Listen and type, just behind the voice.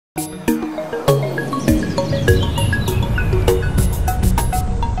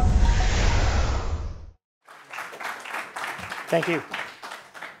Thank you.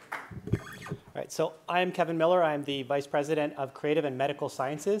 All right, so I'm Kevin Miller. I'm the Vice President of Creative and Medical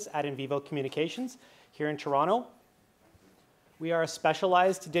Sciences at INVIVO Communications here in Toronto. We are a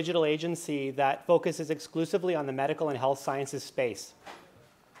specialized digital agency that focuses exclusively on the medical and health sciences space.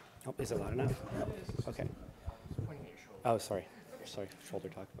 Oh, is it loud enough? Okay. Oh, sorry. Sorry, shoulder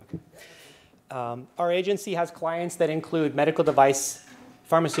talk. Okay. Our agency has clients that include medical device,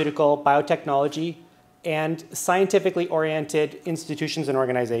 pharmaceutical, biotechnology, and scientifically oriented institutions and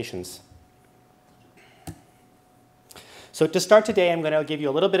organizations. So to start today, I'm going to give you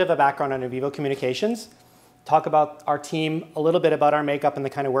a little bit of a background on INVIVO Communications, talk about our team, a little bit about our makeup and the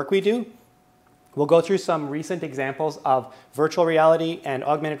kind of work we do. We'll go through some recent examples of virtual reality and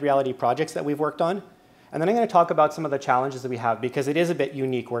augmented reality projects that we've worked on. And then I'm going to talk about some of the challenges that we have because it is a bit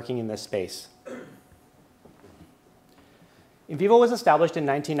unique working in this space. INVIVO was established in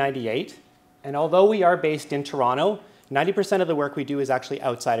 1998. And although we are based in Toronto, 90% of the work we do is actually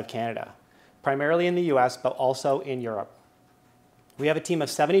outside of Canada, primarily in the US, but also in Europe. We have a team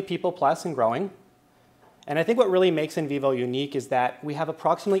of 70 people plus and growing. And I think what really makes INVIVO unique is that we have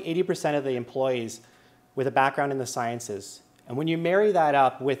approximately 80% of the employees with a background in the sciences. And when you marry that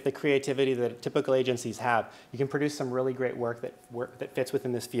up with the creativity that typical agencies have, you can produce some really great work that fits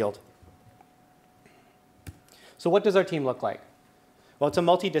within this field. So what does our team look like? Well, it's a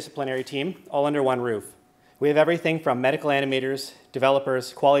multidisciplinary team, all under one roof. We have everything from medical animators,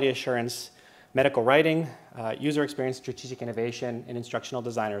 developers, quality assurance, medical writing, user experience, strategic innovation, and instructional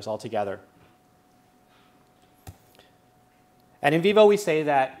designers all together. At INVIVO, we say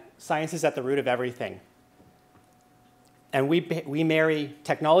that science is at the root of everything. And we marry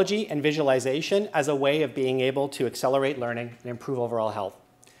technology and visualization as a way of being able to accelerate learning and improve overall health.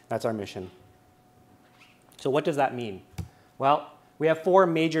 That's our mission. So what does that mean? Well, we have 4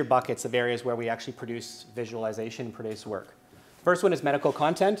 major buckets of areas where we actually produce visualization and produce work. First one is medical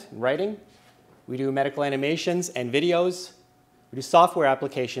content and writing. We do medical animations and videos. We do software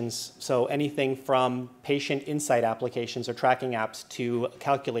applications, so anything from patient insight applications or tracking apps to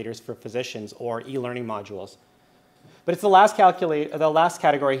calculators for physicians or e-learning modules. But it's the last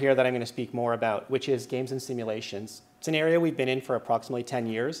category here that I'm going to speak more about, which is games and simulations. It's an area we've been in for approximately 10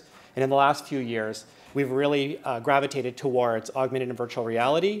 years, and in the last few years, we've really gravitated towards augmented and virtual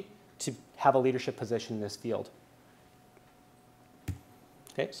reality to have a leadership position in this field.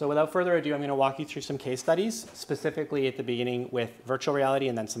 Okay, so without further ado, I'm going to walk you through some case studies, specifically at the beginning with virtual reality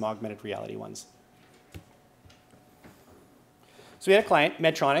and then some augmented reality ones. So we had a client,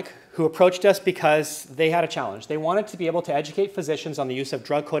 Medtronic, who approached us because they had a challenge. They wanted to be able to educate physicians on the use of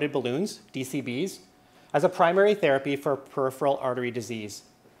drug-coated balloons, DCBs, as a primary therapy for peripheral artery disease.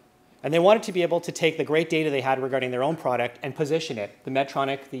 And they wanted to be able to take the great data they had regarding their own product and position it, the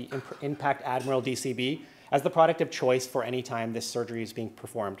Medtronic, the Impact Admiral DCB, as the product of choice for any time this surgery is being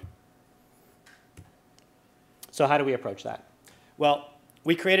performed. So how do we approach that? Well,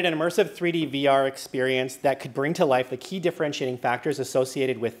 we created an immersive 3D VR experience that could bring to life the key differentiating factors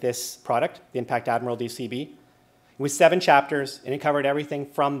associated with this product, the Impact Admiral DCB. It was 7 chapters, and it covered everything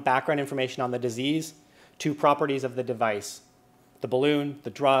from background information on the disease to properties of the device, the balloon, the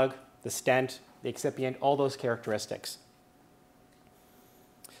drug, the stent, the excipient, all those characteristics.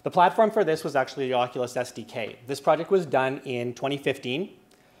 The platform for this was actually the Oculus SDK. This project was done in 2015,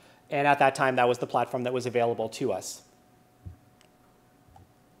 and at that time, that was the platform that was available to us.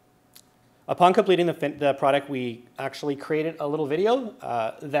 Upon completing the product, we actually created a little video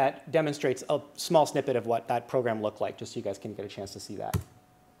that demonstrates a small snippet of what that program looked like, just so you guys can get a chance to see that.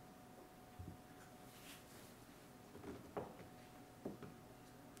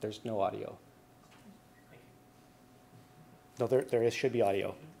 There's no audio. No, there should be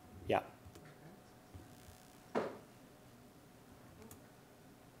audio. Yeah.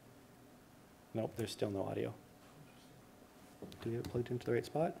 Nope, there's still no audio. Do we have it plugged into the right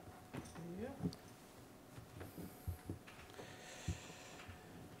spot? Yeah.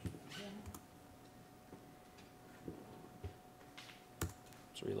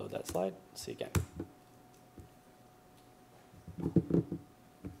 Let's reload that slide. Let's see again.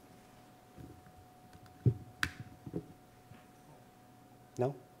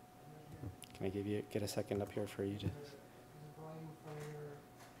 No? Can I get a second up here for you to?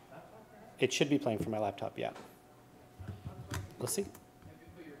 It should be playing from my laptop, yeah. Let's see.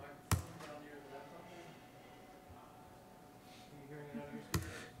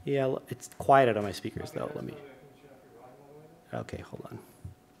 Yeah, it's quiet on my speakers though. Let me. Okay, hold on.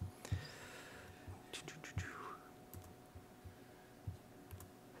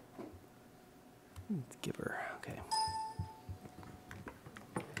 Give her, okay.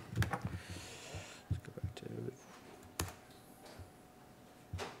 Let's go back to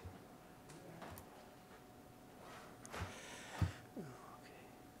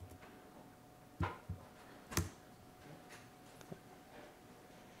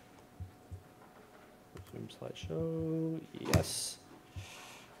slideshow. Yes.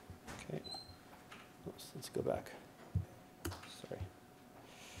 Okay. Let's go back. Sorry.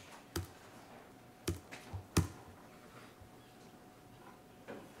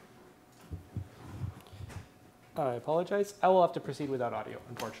 I apologize. I will have to proceed without audio,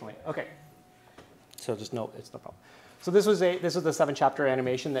 unfortunately. Okay. So just no, it's no problem. So this was the 7-chapter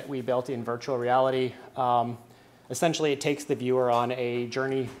animation that we built in virtual reality. Essentially, it takes the viewer on a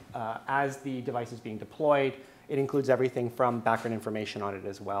journey as the device is being deployed. It includes everything from background information on it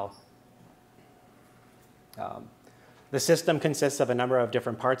as well. The system consists of a number of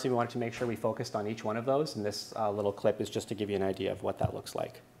different parts, and we wanted to make sure we focused on each one of those. And this little clip is just to give you an idea of what that looks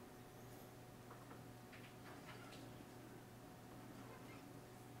like.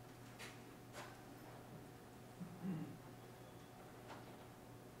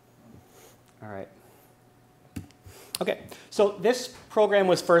 All right. Okay, so this program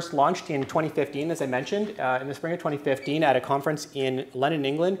was first launched in 2015, as I mentioned, in the spring of 2015 at a conference in London,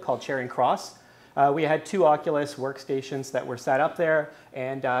 England called Charing Cross. We had 2 Oculus workstations that were set up there,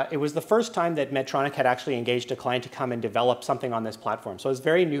 and it was the first time that Medtronic had actually engaged a client to come and develop something on this platform. So it was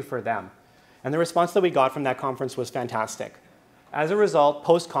very new for them. And the response that we got from that conference was fantastic. As a result,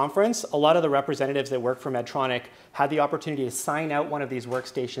 post-conference, a lot of the representatives that work for Medtronic had the opportunity to sign out one of these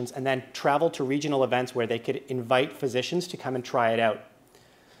workstations and then travel to regional events where they could invite physicians to come and try it out.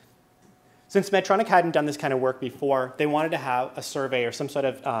 Since Medtronic hadn't done this kind of work before, they wanted to have a survey or some sort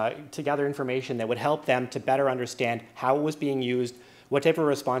of to gather information that would help them to better understand how it was being used, what type of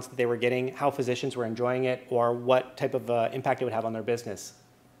response that they were getting, how physicians were enjoying it, or what type of impact it would have on their business.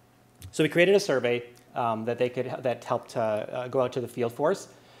 So we created a survey that helped go out to the field force.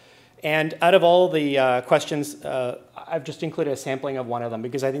 And out of all the questions, I've just included a sampling of one of them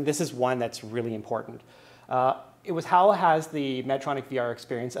because I think this is one that's really important. It was how has the Medtronic VR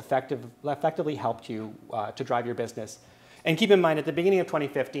experience effectively helped you to drive your business? And keep in mind, at the beginning of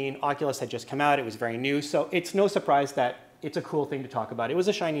 2015, Oculus had just come out. It was very new. So it's no surprise that it's a cool thing to talk about. It was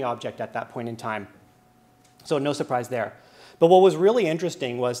a shiny object at that point in time. So no surprise there. But what was really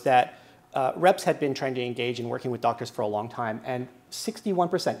interesting was that reps had been trying to engage in working with doctors for a long time, and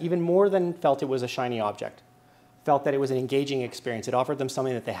 61%, even more than felt it was a shiny object, felt that it was an engaging experience. It offered them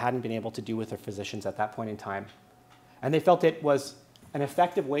something that they hadn't been able to do with their physicians at that point in time. And they felt it was an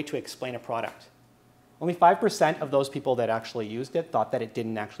effective way to explain a product. Only 5% of those people that actually used it thought that it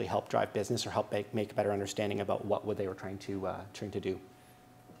didn't actually help drive business or help make a better understanding about what they were trying to do.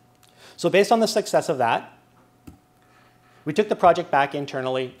 So based on the success of that, we took the project back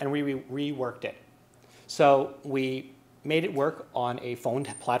internally and we reworked it. So we made it work on a phone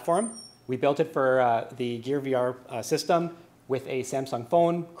platform. We built it for the Gear VR system with a Samsung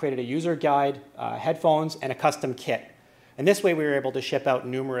phone, created a user guide, headphones, and a custom kit. And this way we were able to ship out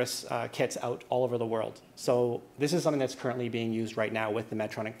numerous kits out all over the world. So this is something that's currently being used right now with the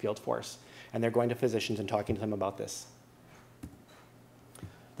Medtronic field force. And they're going to physicians and talking to them about this.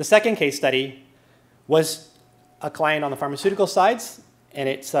 The second case study was a client on the pharmaceutical sides, and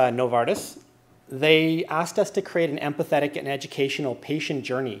it's Novartis. They asked us to create an empathetic and educational patient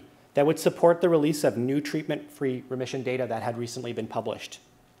journey that would support the release of new treatment-free remission data that had recently been published.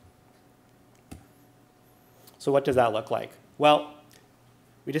 So what does that look like? Well,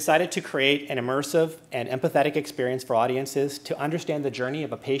 we decided to create an immersive and empathetic experience for audiences to understand the journey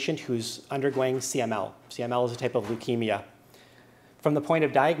of a patient who's undergoing CML. CML is a type of leukemia. From the point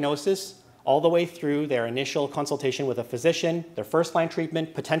of diagnosis all the way through their initial consultation with a physician, their first-line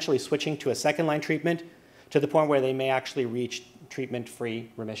treatment, potentially switching to a second-line treatment, to the point where they may actually reach treatment-free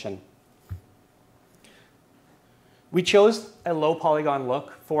remission. We chose a low polygon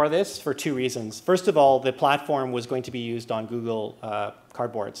look for this for 2 reasons. First of all, the platform was going to be used on Google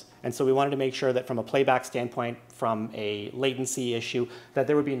cardboards. And so we wanted to make sure that from a playback standpoint, from a latency issue, that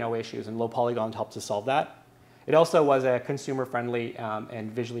there would be no issues, and low polygon helped to solve that. It also was a consumer-friendly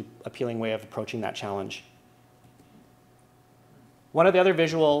and visually appealing way of approaching that challenge. One of the other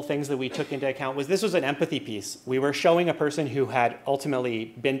visual things that we took into account was this was an empathy piece. We were showing a person who had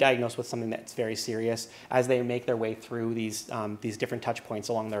ultimately been diagnosed with something that's very serious as they make their way through these different touch points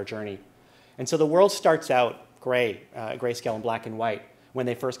along their journey. And so the world starts out grayscale and black and white when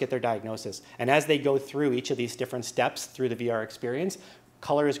they first get their diagnosis. And as they go through each of these different steps through the VR experience,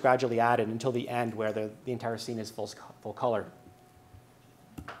 color is gradually added until the end where the entire scene is full color.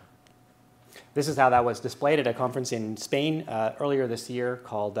 This is how that was displayed at a conference in Spain earlier this year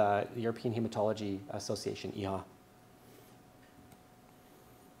called the European Hematology Association, EHA.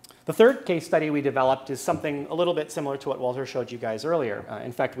 The third case study we developed is something a little bit similar to what Walter showed you guys earlier.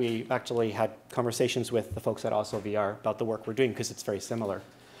 In fact, we actually had conversations with the folks at Also VR about the work we're doing because it's very similar.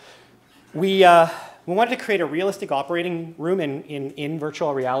 We wanted to create a realistic operating room in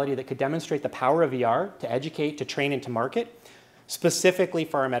virtual reality that could demonstrate the power of VR to educate, to train, and to market, specifically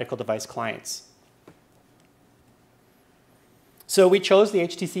for our medical device clients. So we chose the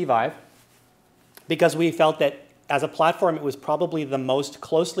HTC Vive because we felt that as a platform, it was probably the most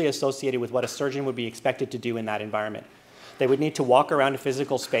closely associated with what a surgeon would be expected to do in that environment. They would need to walk around a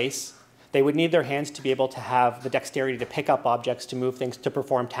physical space. They would need their hands to be able to have the dexterity to pick up objects, to move things, to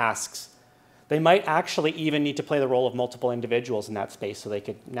perform tasks. They might actually even need to play the role of multiple individuals in that space so they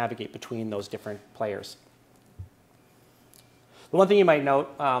could navigate between those different players. The one thing you might note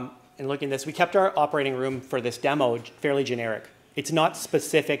in looking at this, we kept our operating room for this demo fairly generic. It's not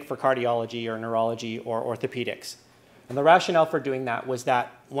specific for cardiology or neurology or orthopedics. And the rationale for doing that was that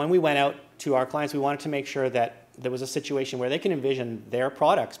when we went out to our clients, we wanted to make sure that there was a situation where they can envision their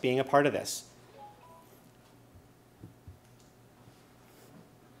products being a part of this.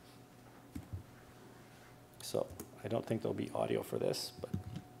 So I don't think there'll be audio for this, but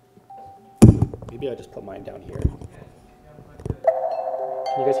maybe I'll just put mine down here. Can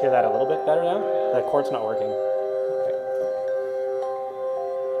you guys hear that a little bit better now? That cord's not working.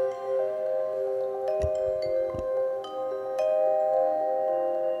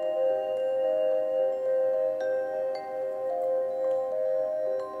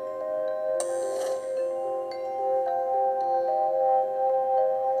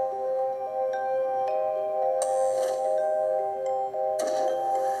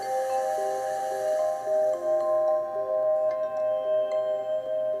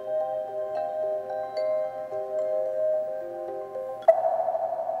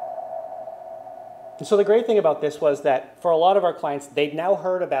 And so the great thing about this was that for a lot of our clients, they'd now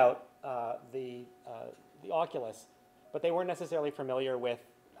heard about the Oculus, but they weren't necessarily familiar with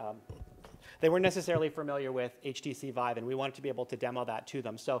HTC Vive, and we wanted to be able to demo that to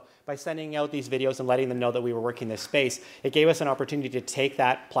them. So by sending out these videos and letting them know that we were working this space, it gave us an opportunity to take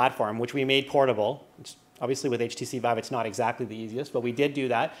that platform, which we made portable. Obviously, with HTC Vive, it's not exactly the easiest, but we did do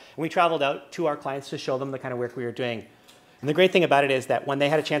that. And we traveled out to our clients to show them the kind of work we were doing. And the great thing about it is that when they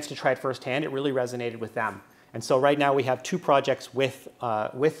had a chance to try it firsthand, it really resonated with them. And so right now we have 2 projects with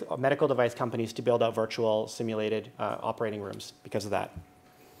medical device companies to build out virtual simulated operating rooms because of that.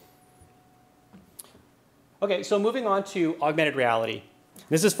 Okay, so moving on to augmented reality.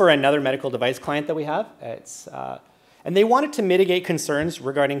 This is for another medical device client that we have. And they wanted to mitigate concerns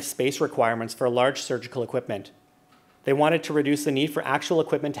regarding space requirements for large surgical equipment. They wanted to reduce the need for actual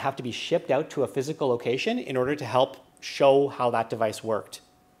equipment to have to be shipped out to a physical location in order to help show how that device worked.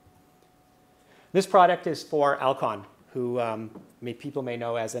 This product is for Alcon, who people may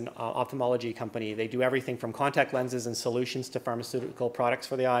know as an ophthalmology company. They do everything from contact lenses and solutions to pharmaceutical products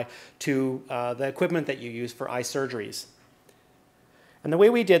for the eye to the equipment that you use for eye surgeries. And the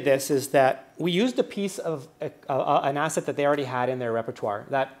way we did this is that we used a piece of an asset that they already had in their repertoire.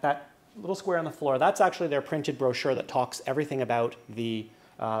 That little square on the floor, that's actually their printed brochure that talks everything about the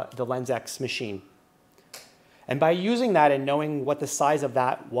LensX machine. And by using that and knowing what the size of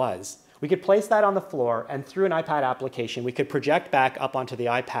that was, we could place that on the floor, and through an iPad application, we could project back up onto the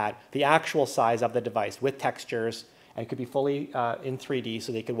iPad the actual size of the device with textures, and it could be fully in 3D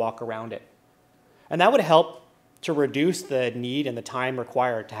so they could walk around it. And that would help to reduce the need and the time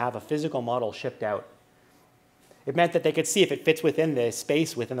required to have a physical model shipped out. It meant that they could see if it fits within the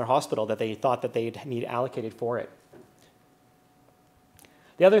space within their hospital that they thought that they'd need allocated for it.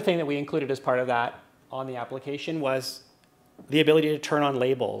 The other thing that we included as part of that on the application was the ability to turn on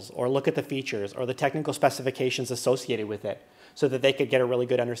labels or look at the features or the technical specifications associated with it so that they could get a really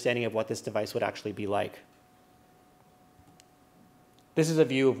good understanding of what this device would actually be like. This is a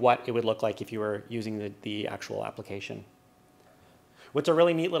view of what it would look like if you were using the actual application. What's a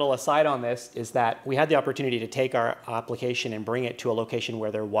really neat little aside on this is that we had the opportunity to take our application and bring it to a location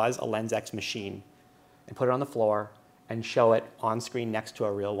where there was a LensX machine and put it on the floor and show it on screen next to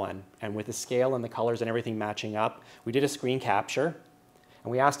a real one. And with the scale and the colors and everything matching up, we did a screen capture,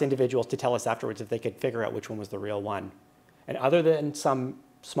 and we asked individuals to tell us afterwards if they could figure out which one was the real one. And other than some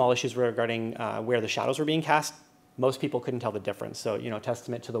small issues regarding where the shadows were being cast, most people couldn't tell the difference. So,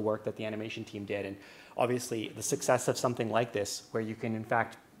 testament to the work that the animation team did, and obviously the success of something like this, where you can in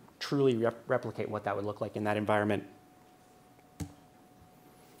fact truly replicate what that would look like in that environment.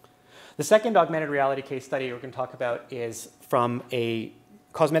 The second augmented reality case study we're going to talk about is from a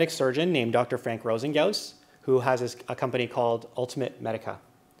cosmetic surgeon named Dr. Frank Rosengaus, who has a company called Ultimate Medica.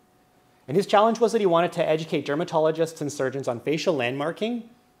 And his challenge was that he wanted to educate dermatologists and surgeons on facial landmarking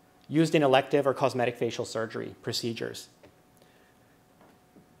used in elective or cosmetic facial surgery procedures.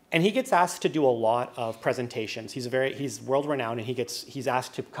 And he gets asked to do a lot of presentations. He's world-renowned, and he's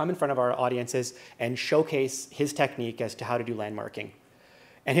asked to come in front of our audiences and showcase his technique as to how to do landmarking.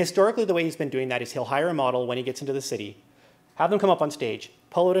 And historically, the way he's been doing that is he'll hire a model when he gets into the city, have them come up on stage,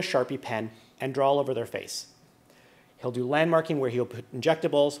 pull out a Sharpie pen, and draw all over their face. He'll do landmarking where he'll put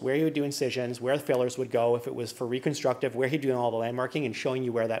injectables, where he would do incisions, where the fillers would go if it was for reconstructive, where he'd do all the landmarking and showing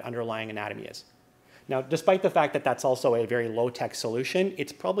you where that underlying anatomy is. Now, despite the fact that that's also a very low-tech solution,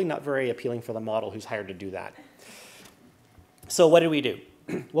 it's probably not very appealing for the model who's hired to do that. So what did we do?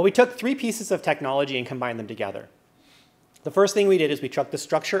 Well, we took 3 pieces of technology and combined them together. The first thing we did is we took the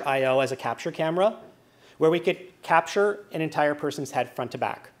Structure IO as a capture camera, where we could capture an entire person's head front to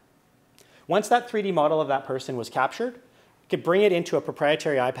back. Once that 3D model of that person was captured, we could bring it into a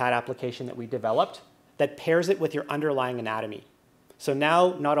proprietary iPad application that we developed that pairs it with your underlying anatomy. So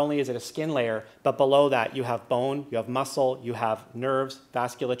now, not only is it a skin layer, but below that you have bone, you have muscle, you have nerves,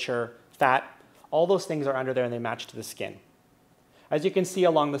 vasculature, fat. All those things are under there and they match to the skin. As you can see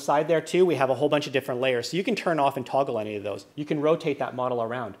along the side there too, we have a whole bunch of different layers. So you can turn off and toggle any of those. You can rotate that model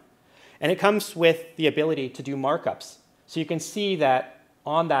around. And it comes with the ability to do markups. So you can see that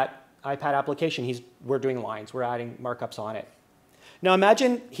on that iPad application, we're doing lines. We're adding markups on it. Now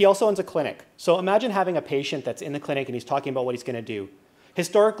imagine, he also owns a clinic. So imagine having a patient that's in the clinic and he's talking about what he's going to do.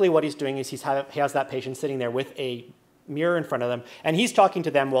 Historically, what he's doing is he has that patient sitting there with a mirror in front of them, and he's talking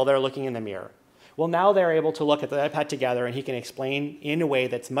to them while they're looking in the mirror. Well, now they're able to look at the iPad together, and he can explain in a way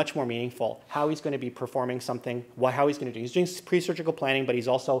that's much more meaningful how he's going to be performing something, how he's going to do. He's doing pre-surgical planning, but he's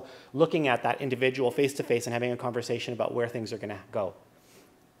also looking at that individual face-to-face and having a conversation about where things are going to go.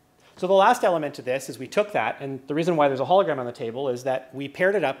 So the last element to this is we took that, and the reason why there's a hologram on the table is that we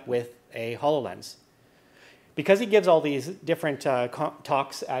paired it up with a HoloLens. Because he gives all these different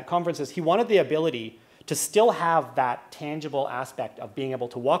talks at conferences, he wanted the ability to still have that tangible aspect of being able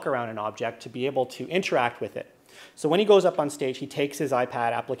to walk around an object, to be able to interact with it. So when he goes up on stage, he takes his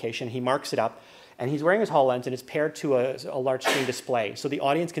iPad application, he marks it up, and he's wearing his HoloLens, and it's paired to a large screen display, so the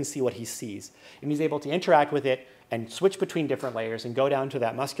audience can see what he sees. And he's able to interact with it and switch between different layers and go down to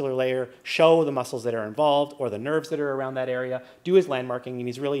that muscular layer, show the muscles that are involved or the nerves that are around that area, do his landmarking, and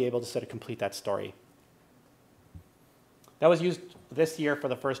he's really able to sort of complete that story. That was used this year for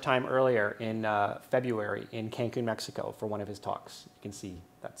the first time earlier in February in Cancun, Mexico for one of his talks. You can see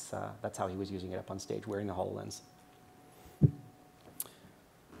that's how he was using it up on stage, wearing the HoloLens.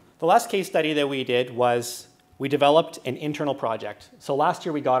 The last case study that we did was we developed an internal project. So last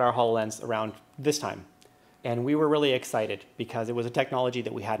year we got our HoloLens around this time. And we were really excited because it was a technology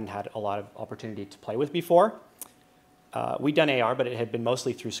that we hadn't had a lot of opportunity to play with before. We'd done AR, but it had been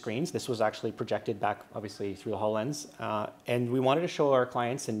mostly through screens. This was actually projected back, obviously, through the HoloLens. And we wanted to show our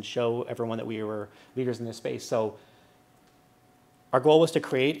clients and show everyone that we were leaders in this space. So our goal was to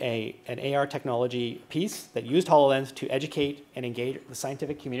create an AR technology piece that used HoloLens to educate and engage the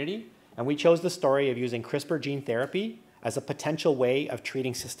scientific community. And we chose the story of using CRISPR gene therapy as a potential way of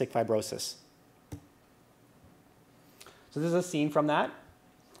treating cystic fibrosis. So this is a scene from that.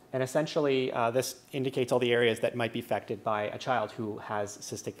 And essentially, this indicates all the areas that might be affected by a child who has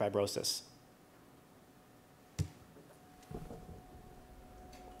cystic fibrosis.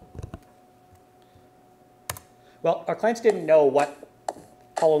 Well, our clients didn't know what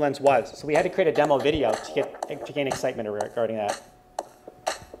HoloLens was, so we had to create a demo video to gain excitement regarding that.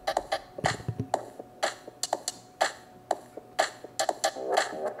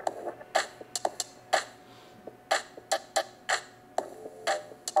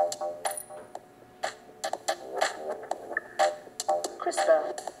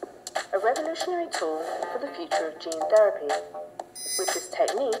 CRISPR, a revolutionary tool for the future of gene therapy. With this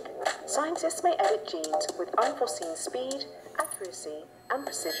technique, scientists may edit genes with unforeseen speed, accuracy, and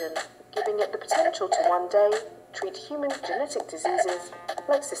precision, giving it the potential to one day treat human genetic diseases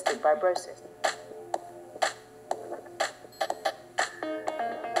like cystic fibrosis.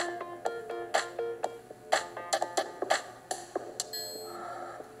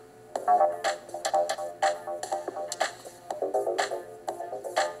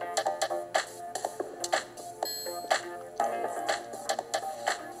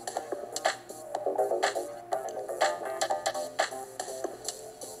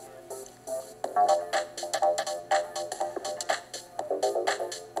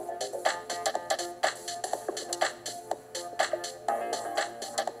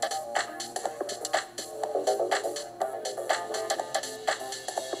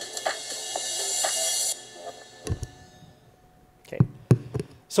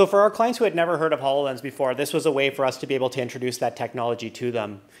 So for our clients who had never heard of HoloLens before, this was a way for us to be able to introduce that technology to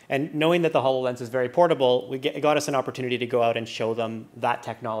them. And knowing that the HoloLens is very portable, it got us an opportunity to go out and show them that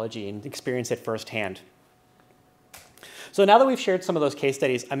technology and experience it firsthand. So now that we've shared some of those case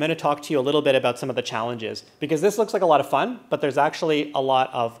studies, I'm going to talk to you a little bit about some of the challenges, because this looks like a lot of fun, but there's actually a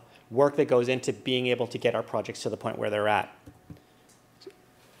lot of work that goes into being able to get our projects to the point where they're at.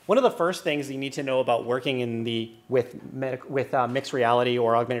 One of the first things you need to know about working with mixed reality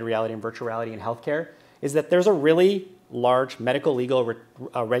or augmented reality and virtual reality in healthcare is that there's a really large medical legal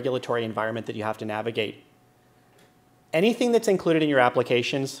regulatory environment that you have to navigate. Anything that's included in your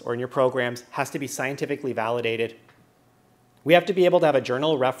applications or in your programs has to be scientifically validated. We have to be able to have a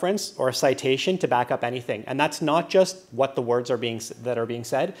journal reference or a citation to back up anything. And that's not just what the words that are being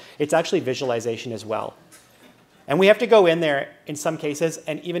said, it's actually visualization as well. And we have to go in there, in some cases,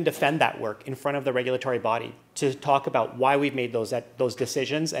 and even defend that work in front of the regulatory body to talk about why we've made those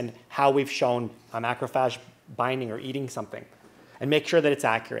decisions and how we've shown a macrophage binding or eating something, and make sure that it's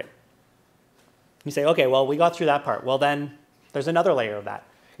accurate. You say, okay, well, we got through that part. Well, then there's another layer of that.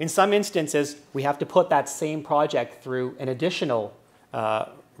 In some instances, we have to put that same project through an additional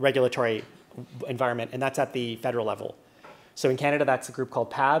regulatory environment, and that's at the federal level. So in Canada, that's a group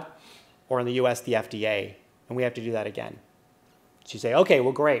called PAB, or in the US, the FDA. And we have to do that again. So you say, okay,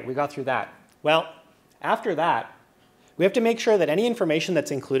 well, great, we got through that. Well, after that, we have to make sure that any information that's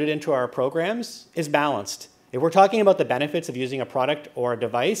included into our programs is balanced. If we're talking about the benefits of using a product or a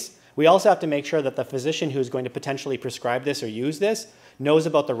device, we also have to make sure that the physician who's going to potentially prescribe this or use this knows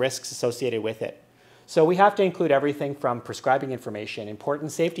about the risks associated with it. So we have to include everything from prescribing information,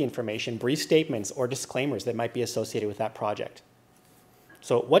 important safety information, brief statements, or disclaimers that might be associated with that project.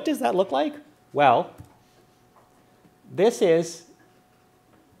 So what does that look like? Well, this is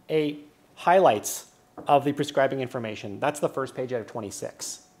a highlights of the prescribing information. That's the first page out of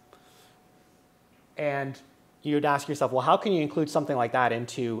 26. And you'd ask yourself, well, how can you include something like that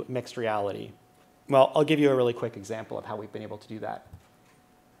into mixed reality? Well, I'll give you a really quick example of how we've been able to do that.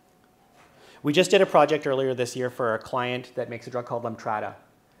 We just did a project earlier this year for a client that makes a drug called Lemtrada.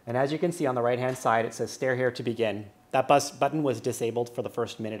 And as you can see on the right-hand side, it says stare here to begin. That button was disabled for the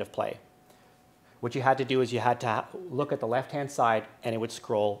first minute of play. What you had to do is you had to look at the left-hand side, and it would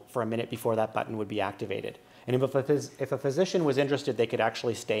scroll for a minute before that button would be activated. And if a physician was interested, they could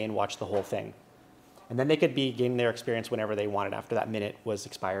actually stay and watch the whole thing. And then they could begin their experience whenever they wanted after that minute was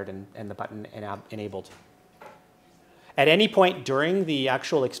expired and the button enabled. At any point during the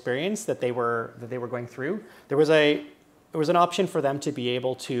actual experience that they were going through, there was an option for them to be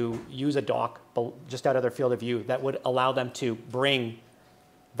able to use a dock just out of their field of view that would allow them to bring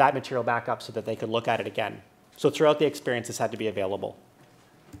that material back up so that they could look at it again. So throughout the experience, this had to be available.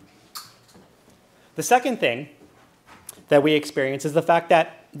 The second thing that we experience is the fact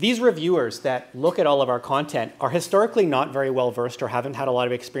that these reviewers that look at all of our content are historically not very well versed or haven't had a lot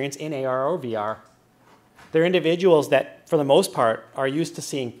of experience in AR or VR. They're individuals that, for the most part, are used to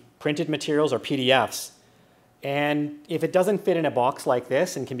seeing printed materials or PDFs. And if it doesn't fit in a box like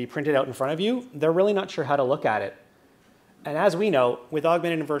this and can be printed out in front of you, they're really not sure how to look at it. And as we know, with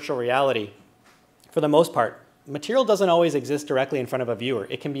augmented and virtual reality, for the most part, material doesn't always exist directly in front of a viewer.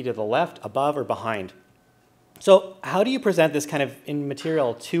 It can be to the left, above, or behind. So how do you present this kind of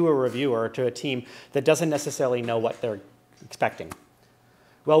material to a reviewer or to a team that doesn't necessarily know what they're expecting?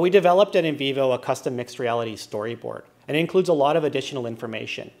 Well, we developed at INVIVO a custom mixed reality storyboard, and it includes a lot of additional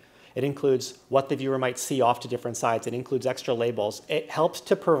information. It includes what the viewer might see off to different sides. It includes extra labels. It helps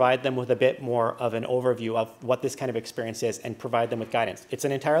to provide them with a bit more of an overview of what this kind of experience is and provide them with guidance. It's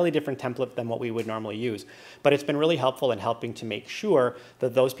an entirely different template than what we would normally use, but it's been really helpful in helping to make sure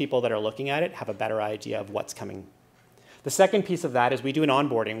that those people that are looking at it have a better idea of what's coming. The second piece of that is we do an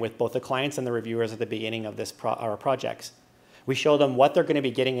onboarding with both the clients and the reviewers at the beginning of our projects. We show them what they're going to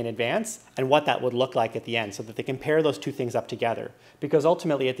be getting in advance and what that would look like at the end so that they can pair those two things up together. Because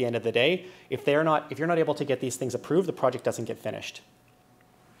ultimately, at the end of the day, if you're not able to get these things approved, the project doesn't get finished.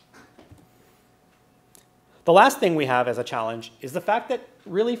 The last thing we have as a challenge is the fact that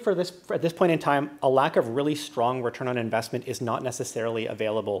really at this point in time, a lack of really strong return on investment is not necessarily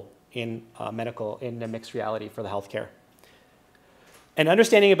available in the mixed reality for the healthcare. And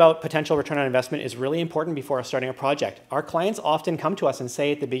understanding about potential return on investment is really important before starting a project. Our clients often come to us and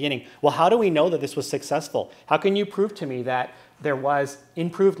say at the beginning, well, how do we know that this was successful? How can you prove to me that there was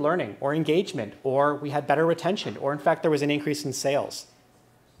improved learning or engagement, or we had better retention, or in fact, there was an increase in sales?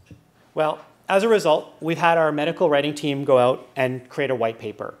 Well, as a result, we've had our medical writing team go out and create a white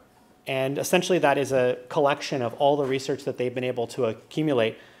paper. And essentially, that is a collection of all the research that they've been able to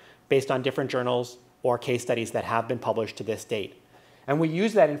accumulate based on different journals or case studies that have been published to this date. And we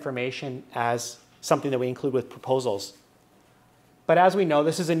use that information as something that we include with proposals. But as we know,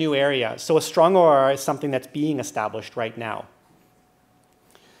 this is a new area. So a strong ORR is something that's being established right now.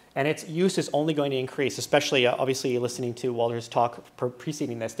 And its use is only going to increase, especially obviously listening to Walter's talk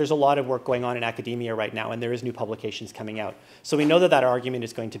preceding this. There's a lot of work going on in academia right now, and there is new publications coming out. So we know that that argument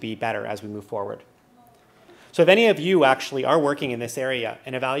is going to be better as we move forward. So if any of you actually are working in this area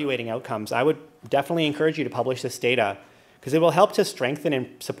and evaluating outcomes, I would definitely encourage you to publish this data, because it will help to strengthen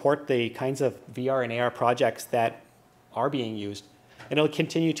and support the kinds of VR and AR projects that are being used. And it'll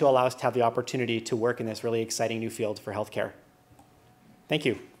continue to allow us to have the opportunity to work in this really exciting new field for healthcare. Thank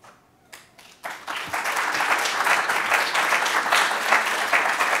you.